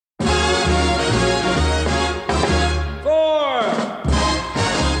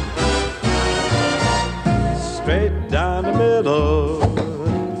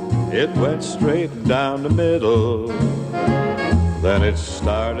it went straight down the middle. Then it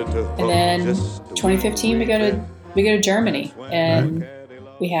started to hook. And then 2015, we go to Germany, and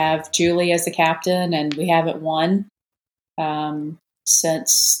we have Julie as the captain, and we haven't won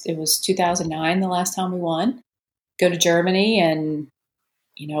since it was 2009, the last time we won. Go to Germany, and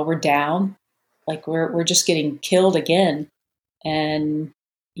we're down, like we're just getting killed again. And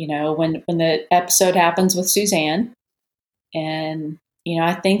when the episode happens with Suzanne, and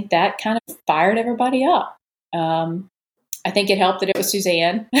I think that kind of fired everybody up. I think it helped that it was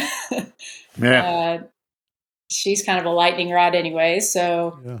Suzanne. Yeah. She's kind of a lightning rod anyway.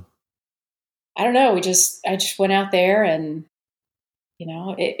 So yeah. I don't know. I just went out there, and,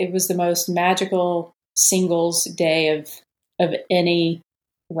 it was the most magical singles day of any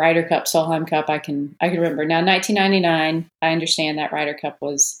Ryder Cup, Solheim Cup I can remember. Now, 1999, I understand that Ryder Cup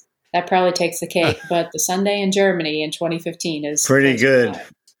that probably takes the cake, but the Sunday in Germany in 2015 is pretty good.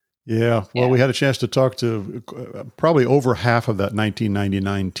 Yeah. Well, we had a chance to talk to probably over half of that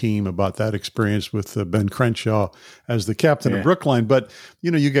 1999 team about that experience with Ben Crenshaw as the captain of Brookline. But,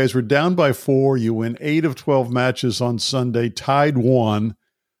 you guys were down by 4. You win 8 of 12 matches on Sunday, tied 1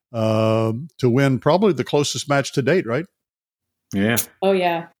 to win probably the closest match to date, right? Yeah. Oh,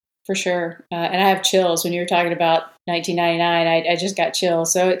 yeah, for sure. And I have chills when you were talking about 1999. I just got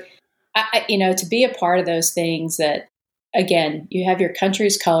chills. So, to be a part of those things that, again, you have your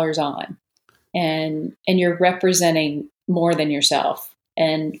country's colors on, and you're representing more than yourself.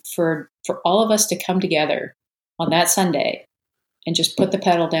 And for all of us to come together on that Sunday and just put the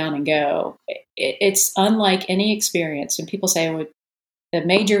pedal down and go, it's unlike any experience. And people say, well, a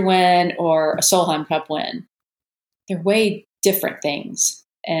major win or a Solheim Cup win, they're way different things.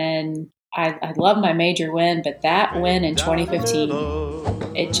 And I love my major win, but that win in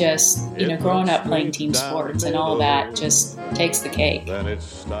 2015, it just, growing up playing team sports and all of that just takes the cake.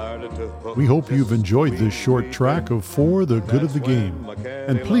 We hope you've enjoyed this short track of For the Good of the Game.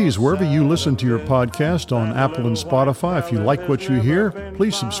 And please, wherever you listen to your podcast on Apple and Spotify, if you like what you hear,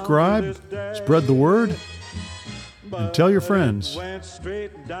 please subscribe, spread the word, and tell your friends.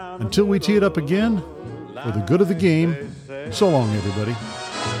 Until we tee it up again, for the good of the game, so long, everybody.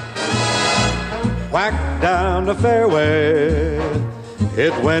 Whack down the fairway,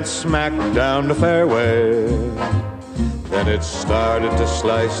 it went smack down the fairway. Then it started to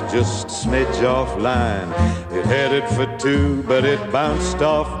slice just a smidge off line. It headed for 2, but it bounced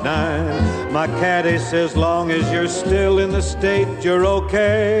off 9. My caddy says, long as you're still in the state, you're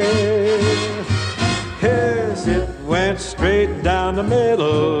okay. Yes, it went straight down the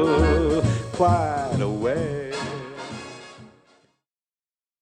middle, quite a way.